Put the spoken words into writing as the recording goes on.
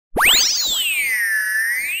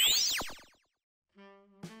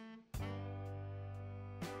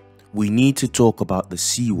we need to talk about the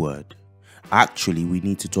C word. Actually, we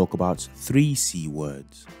need to talk about 3 C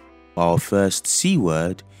words. Our first C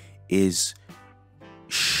word is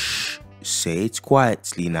shh, say it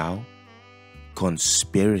quietly now,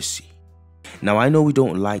 conspiracy. Now I know we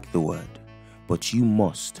don't like the word, but you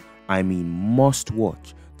must, must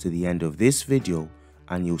watch to the end of this video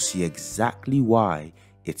and you'll see exactly why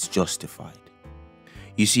it's justified.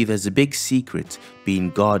 You see, there's a big secret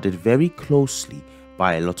being guarded very closely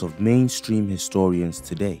by a lot of mainstream historians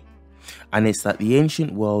today. And it's that the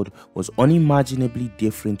ancient world was unimaginably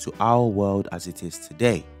different to our world as it is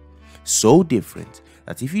today. So different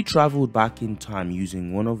that if you traveled back in time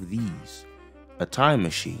using one of these, a time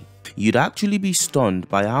machine, you'd actually be stunned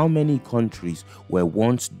by how many countries were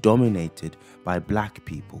once dominated by black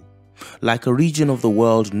people, like a region of the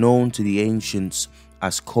world known to the ancients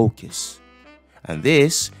as Caucasus. And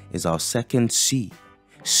this is our second C,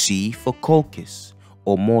 C for Caucasus,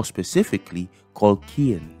 or more specifically,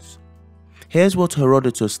 Colchians. Here's what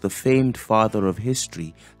Herodotus, the famed father of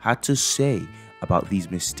history, had to say about these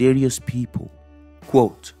mysterious people.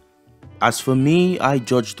 Quote, "As for me, I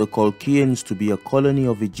judge the Colchians to be a colony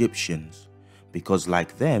of Egyptians, because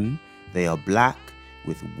like them, they are black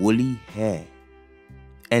with woolly hair."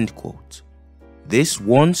 End quote. This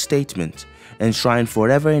one statement, enshrined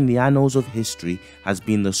forever in the annals of history, has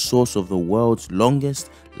been the source of the world's longest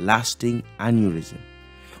lasting aneurysm.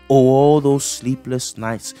 Oh, all those sleepless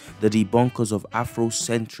nights the debunkers of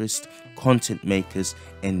Afrocentrist content makers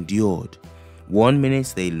endured. One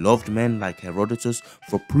minute they loved men like Herodotus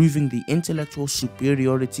for proving the intellectual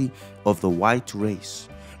superiority of the white race.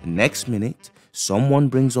 Next minute, someone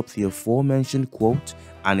brings up the aforementioned quote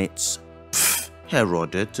and it's,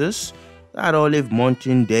 Herodotus? That olive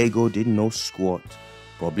munching dago didn't know squat.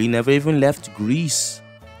 Probably never even left Greece.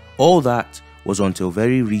 All that was until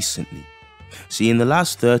very recently. See, in the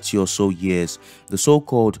last 30 or so years, the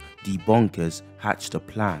so-called debunkers hatched a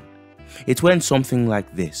plan. It went something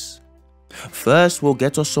like this. First, we'll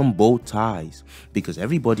get us some bow ties, because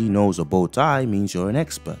everybody knows a bow tie means you're an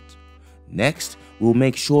expert. Next, we'll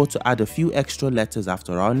make sure to add a few extra letters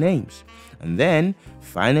after our names. And then,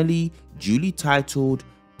 finally, duly titled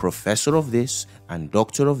Professor of this and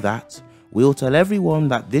Doctor of that, we'll tell everyone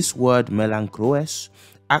that this word melanchroes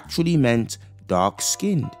actually meant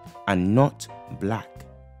dark-skinned and not black.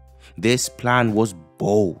 This plan was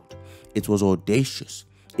bold, it was audacious,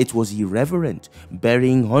 it was irreverent,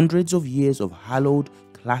 burying hundreds of years of hallowed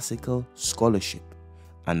classical scholarship.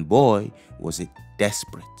 And boy, was it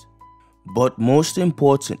desperate. But most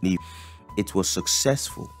importantly, it was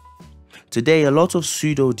successful. Today, a lot of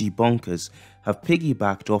pseudo-debunkers have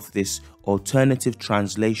piggybacked off this alternative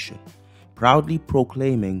translation, proudly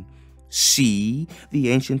proclaiming, "See, the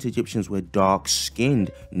ancient Egyptians were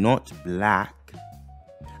dark-skinned, not black."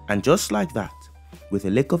 And just like that, with a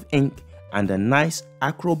lick of ink and a nice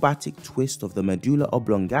acrobatic twist of the medulla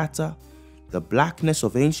oblongata, the blackness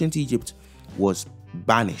of ancient Egypt was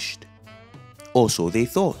banished. Or so they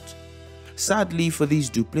thought. Sadly for these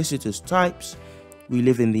duplicitous types, we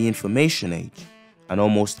live in the information age, and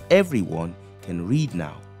almost everyone can read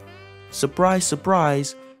now. Surprise,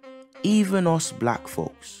 surprise, even us black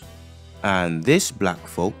folks. And this black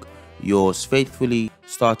folk, yours faithfully,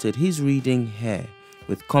 started his reading here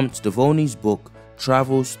with Comte de Vony's book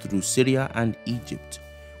Travels Through Syria and Egypt,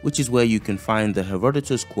 which is where you can find the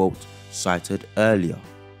Herodotus quote cited earlier.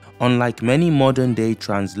 Unlike many modern day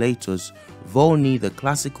translators, Vony, the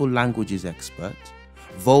classical languages expert,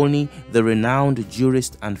 Vony, the renowned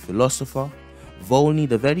jurist and philosopher, Vony,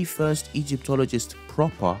 the very first Egyptologist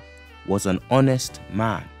proper, was an honest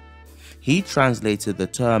man. He translated the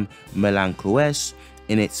term melanchroes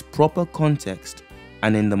in its proper context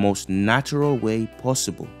and in the most natural way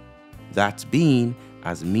possible, that being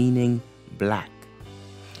as meaning black.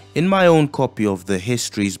 In my own copy of the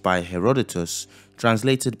Histories by Herodotus,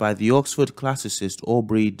 translated by the Oxford classicist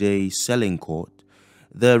Aubrey de Selincourt,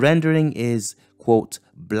 the rendering is, quote,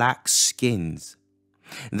 black skins.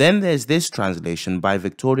 Then there's this translation by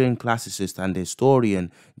Victorian classicist and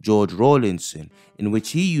historian George Rawlinson, in which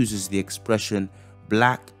he uses the expression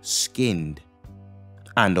black-skinned.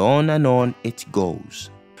 And on it goes.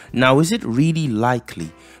 Now, is it really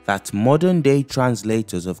likely that modern-day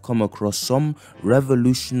translators have come across some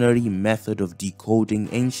revolutionary method of decoding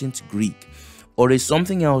ancient Greek, or is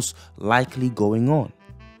something else likely going on?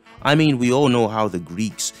 I mean, we all know how the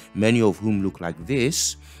Greeks, many of whom look like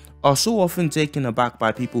this, are so often taken aback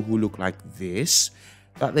by people who look like this,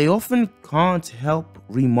 that they often can't help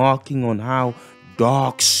remarking on how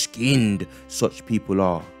dark-skinned such people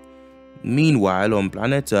are. Meanwhile, on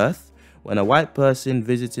planet Earth, when a white person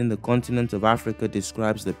visiting the continent of Africa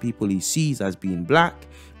describes the people he sees as being black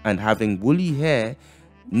and having woolly hair,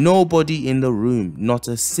 nobody in the room, not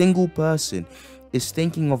a single person, is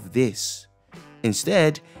thinking of this.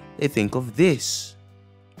 Instead, they think of this.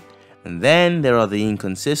 And then there are the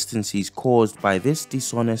inconsistencies caused by this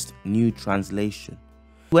dishonest new translation.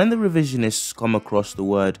 When the revisionists come across the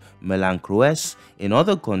word melankroes in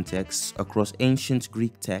other contexts across ancient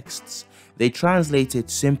Greek texts, they translate it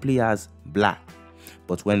simply as black.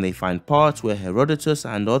 But when they find parts where Herodotus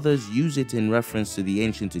and others use it in reference to the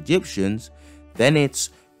ancient Egyptians, then it's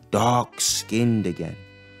dark-skinned again.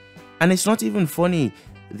 And it's not even funny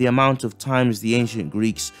the amount of times the ancient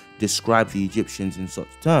Greeks describe the Egyptians in such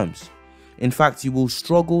terms. In fact, you will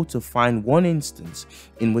struggle to find one instance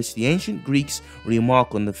in which the ancient Greeks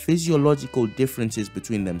remark on the physiological differences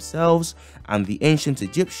between themselves and the ancient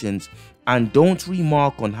Egyptians and don't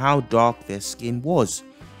remark on how dark their skin was,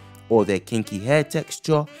 or their kinky hair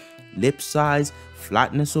texture, lip size,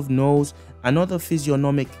 flatness of nose, and other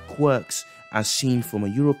physiognomic quirks as seen from a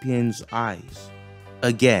European's eyes.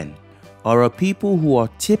 Again, are a people who are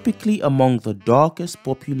typically among the darkest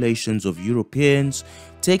populations of Europeans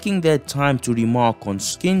taking their time to remark on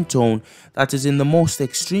skin tone that is in the most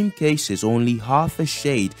extreme cases only half a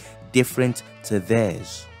shade different to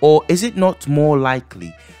theirs? Or is it not more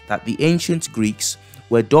likely that the ancient Greeks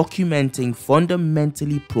were documenting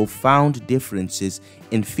fundamentally profound differences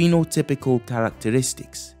in phenotypical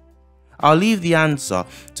characteristics? I'll leave the answer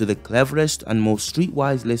to the cleverest and most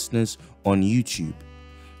streetwise listeners on YouTube.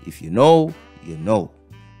 If you know, you know.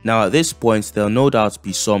 Now at this point, there'll no doubt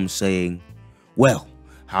be some saying, well,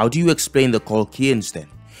 how do you explain the Colchians then?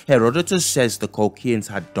 Herodotus says the Colchians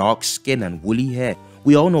had dark skin and woolly hair.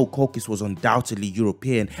 We all know Colchis was undoubtedly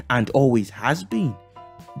European and always has been.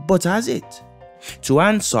 But has it? To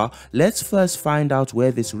answer, let's first find out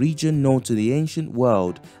where this region known to the ancient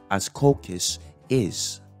world as Colchis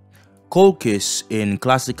is. Colchis in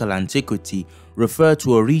classical antiquity referred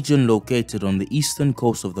to a region located on the eastern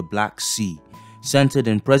coast of the Black Sea, centered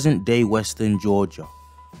in present-day western Georgia.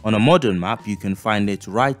 On a modern map, you can find it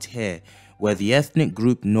right here, where the ethnic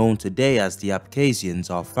group known today as the Abkhazians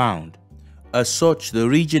are found. As such, the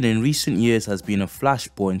region in recent years has been a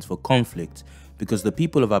flashpoint for conflict because the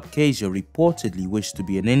people of Abkhazia reportedly wish to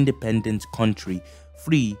be an independent country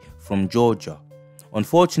free from Georgia.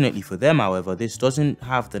 Unfortunately for them, however, this doesn't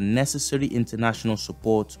have the necessary international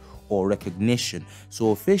support or recognition,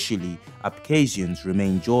 so officially Abkhazians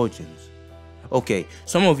remain Georgians. Okay,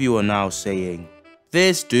 some of you are now saying,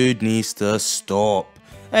 this dude needs to stop.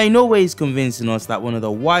 Ain't no way he's convincing us that one of the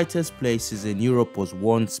whitest places in Europe was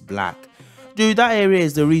once black. Dude, that area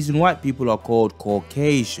is the reason white people are called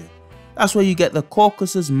Caucasian. That's where you get the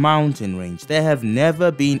Caucasus mountain range. There have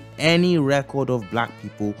never been any record of black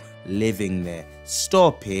people living there.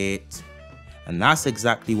 Stop it. And that's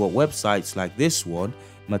exactly what websites like this one,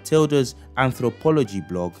 Matilda's anthropology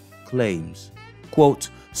blog, claims. Quote,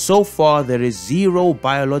 so far there is zero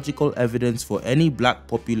biological evidence for any black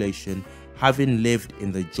population having lived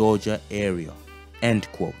in the Georgia area. End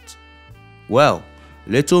quote. Well,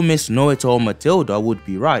 little Miss Know-It-All Matilda would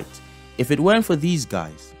be right. If it weren't for these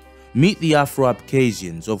guys, meet the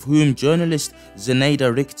Afro-Abkhazians, of whom journalist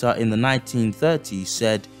Zenaida Richter in the 1930s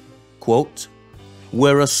said, quote,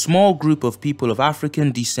 we're a small group of people of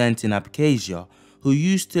African descent in Abkhazia who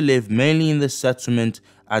used to live mainly in the settlement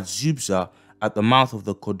at Zubza at the mouth of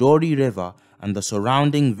the Kodori River and the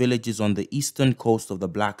surrounding villages on the eastern coast of the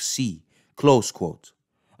Black Sea. Close quote.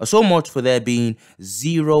 So much for there being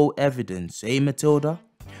zero evidence, eh, Matilda?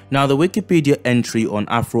 Now, the Wikipedia entry on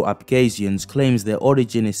Afro-Abkhazians claims their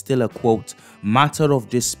origin is still a, quote, matter of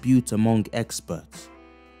dispute among experts.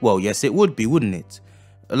 Well, yes, it would be, wouldn't it?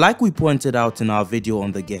 Like we pointed out in our video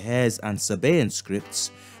on the Ge'ez and Sabaean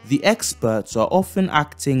scripts, the experts are often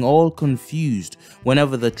acting all confused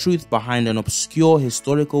whenever the truth behind an obscure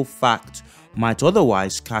historical fact might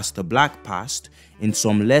otherwise cast the black past in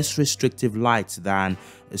some less restrictive light than,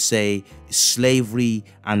 say, slavery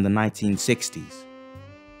and the 1960s.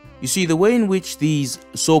 You see, the way in which these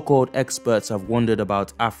so-called experts have wondered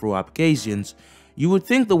about Afro-Abkhazians, you would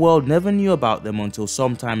think the world never knew about them until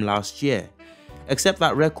sometime last year, except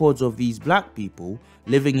that records of these black people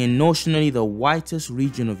living in notionally the whitest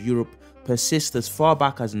region of Europe persist as far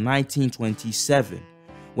back as 1927,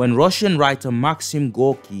 when Russian writer Maxim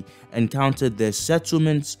Gorky encountered their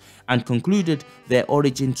settlements and concluded their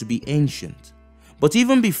origin to be ancient. But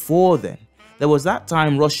even before then, there was that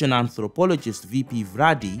time Russian anthropologist V.P.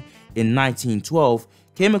 Vradi in 1912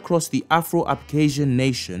 came across the Afro-Abkhazian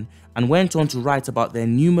nation and went on to write about their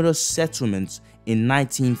numerous settlements in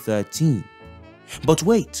 1913. But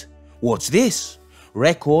wait, What's this?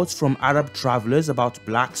 Records from Arab travelers about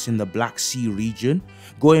blacks in the Black Sea region,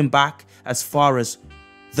 going back as far as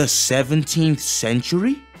the 17th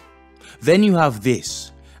century? Then you have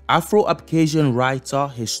this. Afro-Abkhazian writer,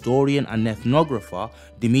 historian and ethnographer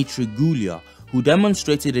Dmitry Gulia, who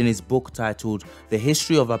demonstrated in his book titled The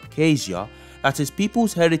History of Abkhazia that his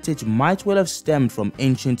people's heritage might well have stemmed from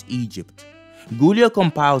ancient Egypt. Gulia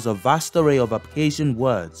compiles a vast array of Abkhazian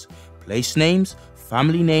words, place names,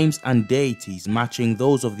 family names and deities matching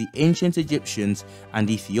those of the ancient Egyptians and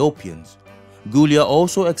Ethiopians. Gulia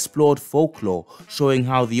also explored folklore, showing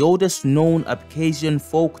how the oldest known Abkhazian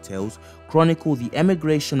folktales chronicle the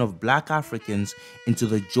emigration of black Africans into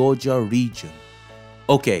the Georgia region.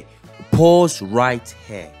 Okay, pause right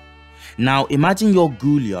here. Now imagine you're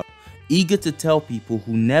Gulia, eager to tell people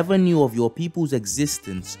who never knew of your people's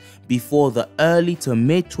existence before the early to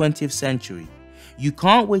mid 20th century. You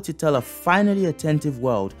can't wait to tell a finally attentive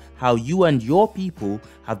world how you and your people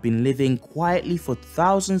have been living quietly for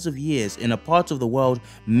thousands of years in a part of the world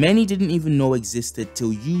many didn't even know existed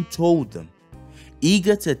till you told them.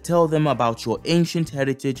 Eager to tell them about your ancient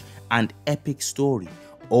heritage and epic story,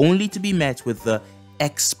 only to be met with the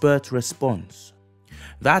expert response.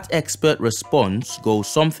 That expert response goes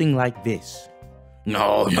something like this.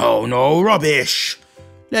 No, rubbish!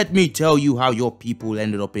 Let me tell you how your people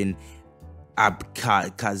ended up in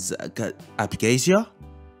Abkhazia?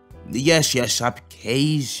 Yes,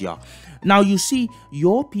 Abkhazia. Now you see,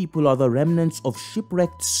 your people are the remnants of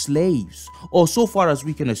shipwrecked slaves, or so far as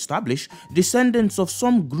we can establish, descendants of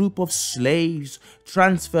some group of slaves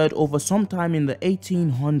transferred over sometime in the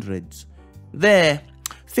 1800s. There,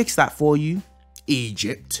 fix that for you.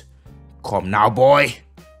 Egypt. Come now, boy.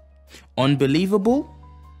 Unbelievable?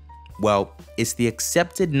 Well, it's the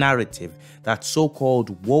accepted narrative that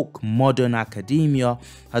so-called woke modern academia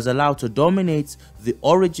has allowed to dominate the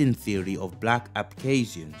origin theory of black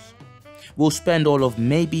Abkhazians. We'll spend all of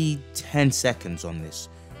maybe 10 seconds on this.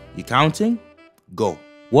 You counting? Go.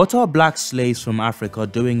 What are black slaves from Africa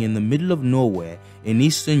doing in the middle of nowhere in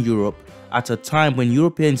Eastern Europe at a time when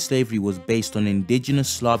European slavery was based on indigenous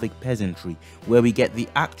Slavic peasantry, where we get the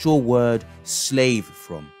actual word slave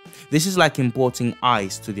from? This is like importing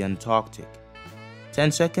ice to the Antarctic.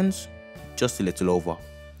 10 seconds? Just a little over.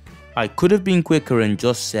 I could have been quicker and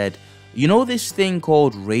just said, you know this thing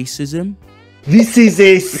called racism? This is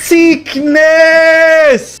a sickness!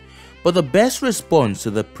 But the best response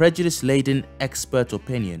to the prejudice-laden expert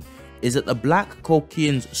opinion is that the black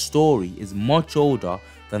Caucasian's story is much older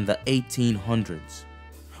than the 1800s.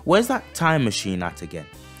 Where's that time machine at again?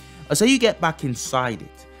 So you get back inside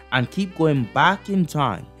it and keep going back in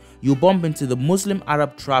time, you'll bump into the Muslim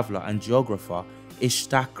Arab traveler and geographer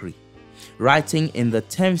Ishtakri, writing in the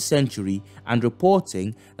 10th century and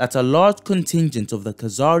reporting that a large contingent of the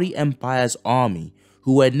Khazari Empire's army,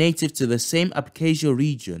 who were native to the same Abkhazia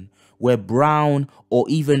region, were brown or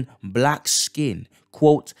even black skin,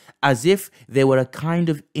 quote, as if they were a kind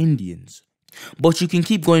of Indians. But you can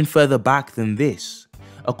keep going further back than this.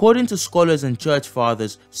 According to scholars and church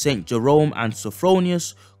fathers St. Jerome and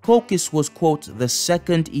Sophronius, Caucasus was, quote, the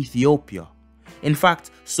second Ethiopia. In fact,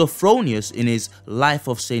 Sophronius in his Life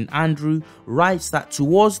of St. Andrew writes that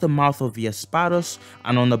towards the mouth of the Asparus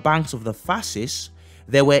and on the banks of the Phasis,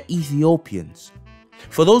 there were Ethiopians.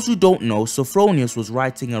 For those who don't know, Sophronius was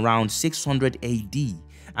writing around 600 AD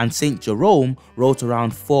and St. Jerome wrote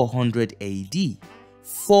around 400 AD.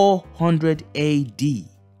 400 AD.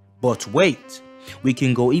 But wait, we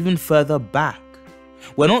can go even further back.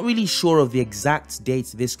 We're not really sure of the exact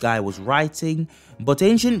date this guy was writing, but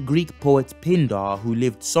ancient Greek poet Pindar, who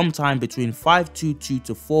lived sometime between 522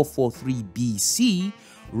 to 443 BC,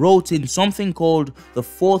 wrote in something called the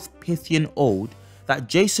Fourth Pythian Ode that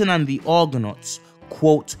Jason and the Argonauts,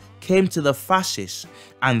 quote, came to the Phasis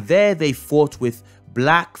and there they fought with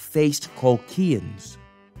black-faced Colchians.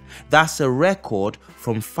 That's a record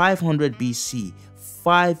from 500 BC,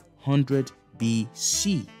 500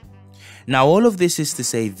 BC. Now all of this is to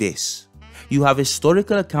say this: you have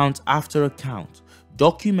historical account after account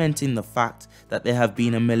documenting the fact that there have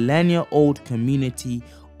been a millennia-old community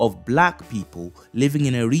of black people living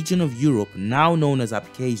in a region of Europe now known as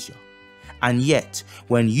Abkhazia. And yet,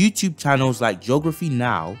 when YouTube channels like Geography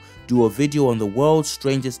Now do a video on the world's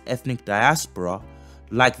strangest ethnic diaspora,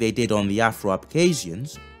 like they did on the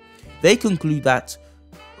Afro-Abkhazians, they conclude that,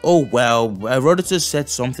 oh well, Herodotus said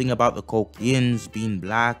something about the Caucasians being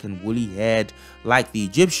black and woolly haired like the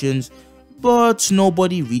Egyptians, but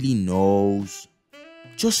nobody really knows.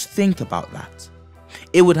 Just think about that.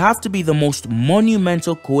 It would have to be the most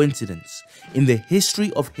monumental coincidence in the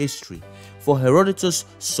history of history for Herodotus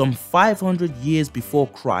some 500 years before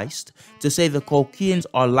Christ to say the Colchians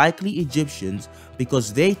are likely Egyptians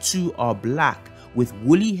because they too are black with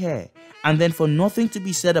woolly hair, and then for nothing to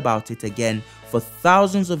be said about it again for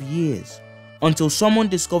thousands of years, until someone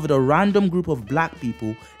discovered a random group of black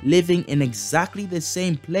people living in exactly the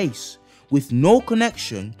same place with no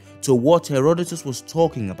connection to what Herodotus was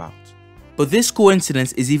talking about. But this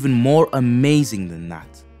coincidence is even more amazing than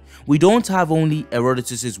that. We don't have only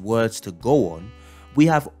Herodotus' words to go on, we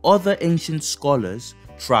have other ancient scholars,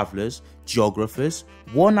 travelers, geographers,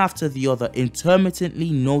 one after the other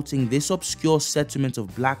intermittently noting this obscure settlement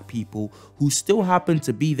of black people who still happen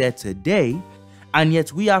to be there today, and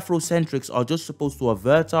yet we Afrocentrics are just supposed to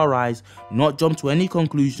avert our eyes, not jump to any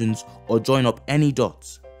conclusions or join up any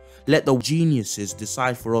dots. Let the geniuses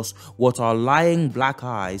decide for us what our lying black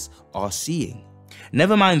eyes are seeing.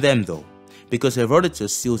 Never mind them though, because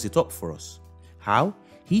Herodotus seals it up for us. How?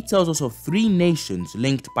 He tells us of 3 nations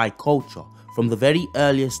linked by culture from the very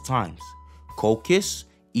earliest times: Colchis,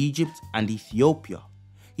 Egypt, and Ethiopia.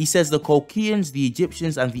 He says the Colchians, the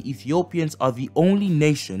Egyptians, and the Ethiopians are the only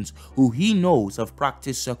nations who he knows have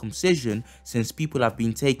practiced circumcision since people have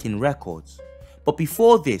been taking records. But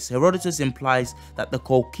before this, Herodotus implies that the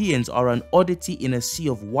Colchians are an oddity in a sea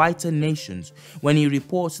of whiter nations when he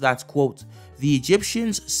reports that, quote, the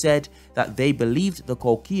Egyptians said that they believed the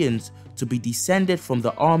Colchians to be descended from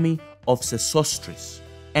the army of Sesostris,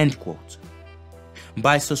 end quote.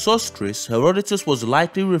 By Sesostris, Herodotus was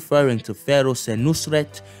likely referring to Pharaoh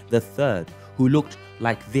Senusret III, who looked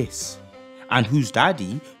like this, and whose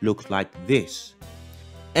daddy looked like this.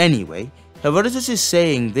 Anyway, Herodotus is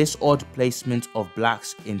saying this odd placement of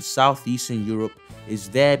blacks in southeastern Europe is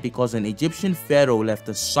there because an Egyptian pharaoh left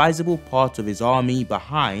a sizable part of his army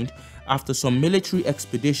behind after some military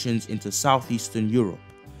expeditions into southeastern Europe.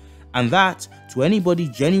 And that, to anybody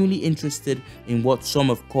genuinely interested in what some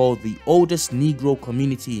have called the oldest Negro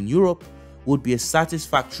community in Europe, would be a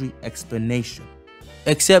satisfactory explanation.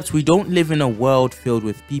 Except we don't live in a world filled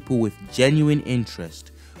with people with genuine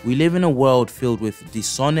interest. We live in a world filled with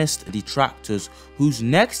dishonest detractors whose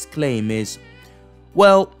next claim is,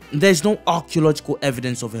 well, there's no archaeological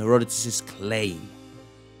evidence of Herodotus' claim.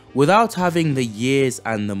 Without having the years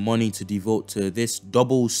and the money to devote to this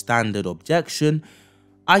double standard objection,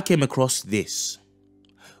 I came across this.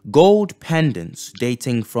 Gold pendants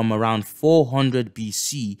dating from around 400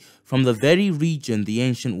 BC from the very region the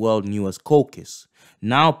ancient world knew as Colchis,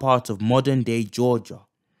 now part of modern-day Georgia.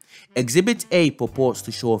 Exhibit A purports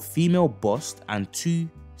to show a female bust and 2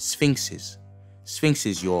 sphinxes.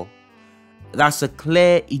 Sphinxes, y'all. That's a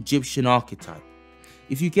clear Egyptian archetype.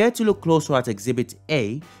 If you care to look closer at Exhibit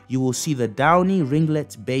A, you will see the downy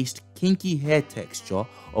ringlet-based kinky hair texture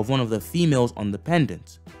of one of the females on the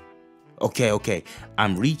pendant. Okay,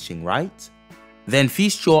 I'm reaching, right? Then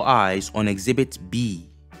feast your eyes on Exhibit B.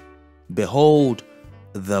 Behold,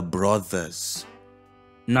 the brothers.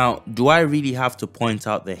 Now, do I really have to point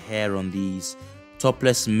out the hair on these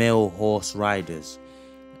topless male horse riders?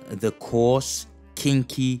 The coarse,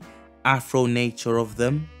 kinky, afro nature of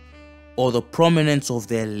them? Or the prominence of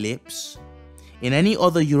their lips? In any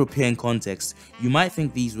other European context, you might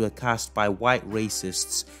think these were cast by white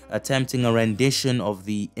racists attempting a rendition of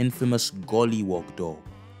the infamous Gollywog doll.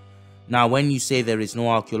 Now, when you say there is no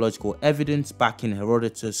archaeological evidence backing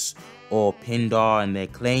Herodotus or Pindar and their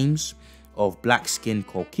claims of black-skinned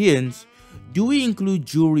Colchians, do we include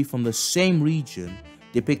jewelry from the same region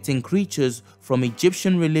depicting creatures from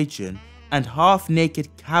Egyptian religion and half-naked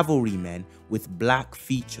cavalrymen with black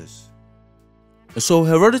features? So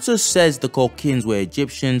Herodotus says the Colchians were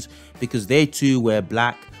Egyptians because they too were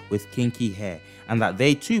black with kinky hair, and that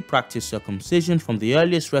they too practiced circumcision from the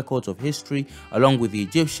earliest records of history along with the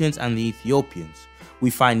Egyptians and the Ethiopians. We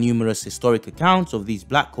find numerous historic accounts of these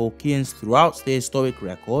black Colchians throughout the historic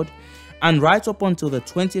record, and right up until the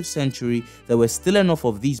 20th century there were still enough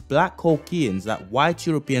of these black Colchians that white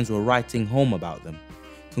Europeans were writing home about them.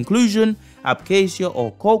 Conclusion: Abkhazia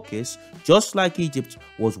or Colchis, just like Egypt,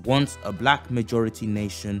 was once a black majority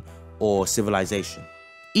nation or civilization.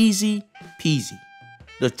 Easy peasy.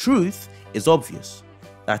 The truth is obvious.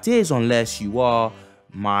 That is, unless you are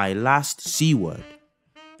my last C word.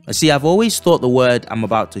 See, I've always thought the word I'm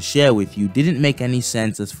about to share with you didn't make any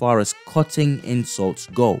sense as far as cutting insults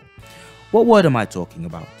go. What word am I talking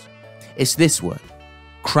about? It's this word,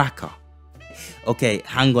 cracker. Okay,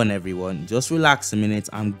 hang on everyone, just relax a minute,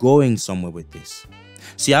 I'm going somewhere with this.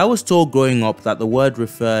 See, I was told growing up that the word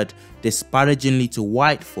referred disparagingly to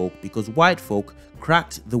white folk because white folk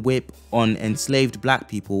cracked the whip on enslaved black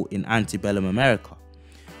people in antebellum America.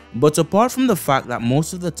 But apart from the fact that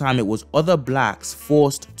most of the time it was other blacks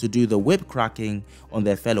forced to do the whip cracking on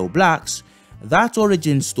their fellow blacks, that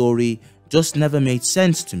origin story just never made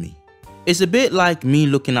sense to me. It's a bit like me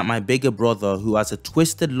looking at my bigger brother who has a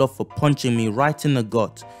twisted love for punching me right in the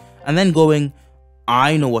gut and then going,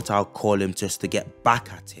 I know what I'll call him just to get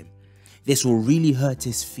back at him. This will really hurt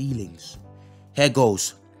his feelings. Here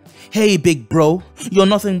goes. Hey big bro, you're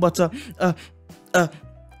nothing but a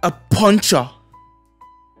puncher.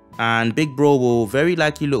 And big bro will very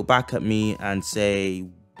likely look back at me and say,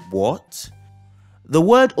 what? The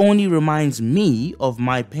word only reminds me of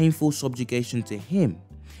my painful subjugation to him.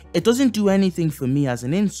 It doesn't do anything for me as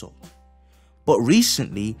an insult. But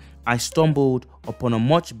recently, I stumbled upon a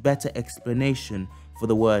much better explanation for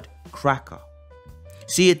the word cracker.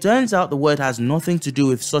 See, it turns out the word has nothing to do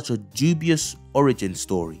with such a dubious origin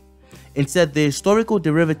story. Instead, the historical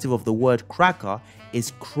derivative of the word cracker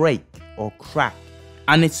is crake or crack,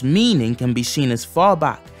 and its meaning can be seen as far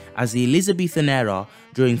back as the Elizabethan era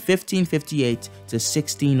during 1558 to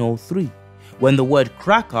 1603, when the word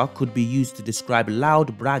cracker could be used to describe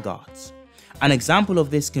loud braggarts. An example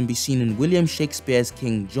of this can be seen in William Shakespeare's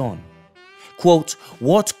King John. Quote,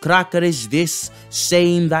 what cracker is this,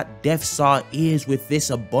 saying that deafs our ears with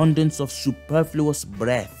this abundance of superfluous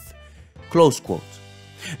breath? Close quote.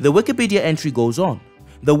 The Wikipedia entry goes on.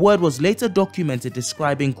 The word was later documented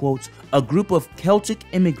describing, quote, a group of Celtic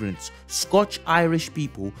immigrants, Scotch-Irish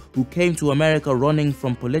people who came to America running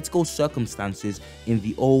from political circumstances in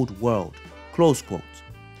the Old World, close quote.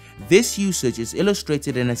 This usage is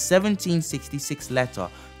illustrated in a 1766 letter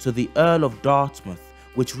to the Earl of Dartmouth,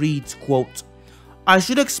 which reads, quote, I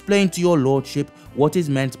should explain to your lordship what is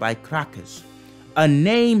meant by crackers, a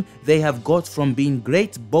name they have got from being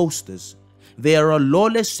great boasters. They are a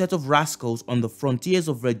lawless set of rascals on the frontiers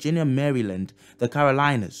of Virginia, Maryland, the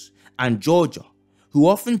Carolinas, and Georgia, who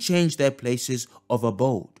often change their places of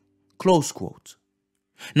abode. Close quote.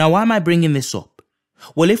 Now, why am I bringing this up?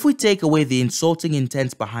 Well, if we take away the insulting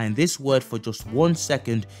intent behind this word for just 1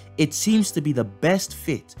 second, it seems to be the best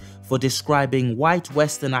fit for describing white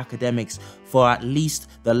Western academics for at least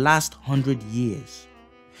the last 100 years.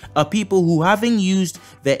 A people who, having used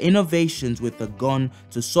their innovations with the gun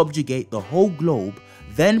to subjugate the whole globe,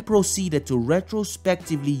 then proceeded to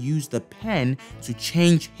retrospectively use the pen to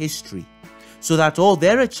change history, so that all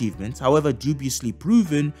their achievements, however dubiously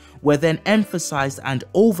proven, were then emphasized and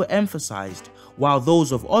overemphasized, while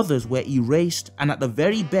those of others were erased and at the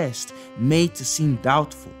very best made to seem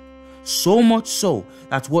doubtful. So much so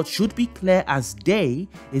that what should be clear as day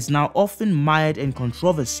is now often mired in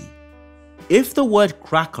controversy. If the word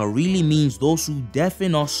cracker really means those who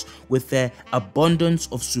deafen us with their abundance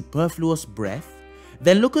of superfluous breath,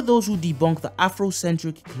 then look at those who debunk the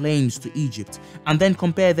Afrocentric claims to Egypt and then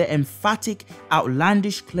compare their emphatic,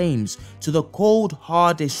 outlandish claims to the cold,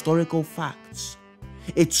 hard historical facts.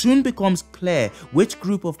 It soon becomes clear which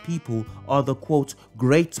group of people are the quote,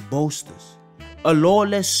 great boasters, a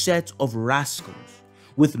lawless set of rascals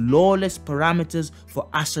with lawless parameters for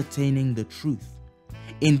ascertaining the truth.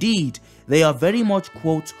 Indeed, they are very much,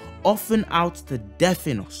 quote, often out to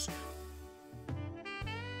deafen us.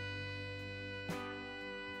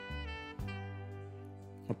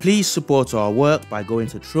 Please support our work by going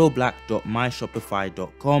to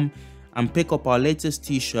trailblack.myshopify.com and pick up our latest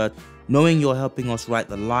t-shirt, knowing you're helping us write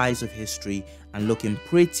the lies of history and looking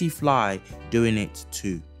pretty fly doing it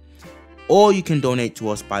too. Or you can donate to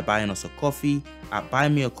us by buying us a coffee at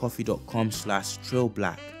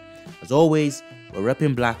buymeacoffee.com/trailblack. As always, we're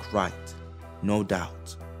repping black right, no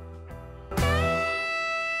doubt.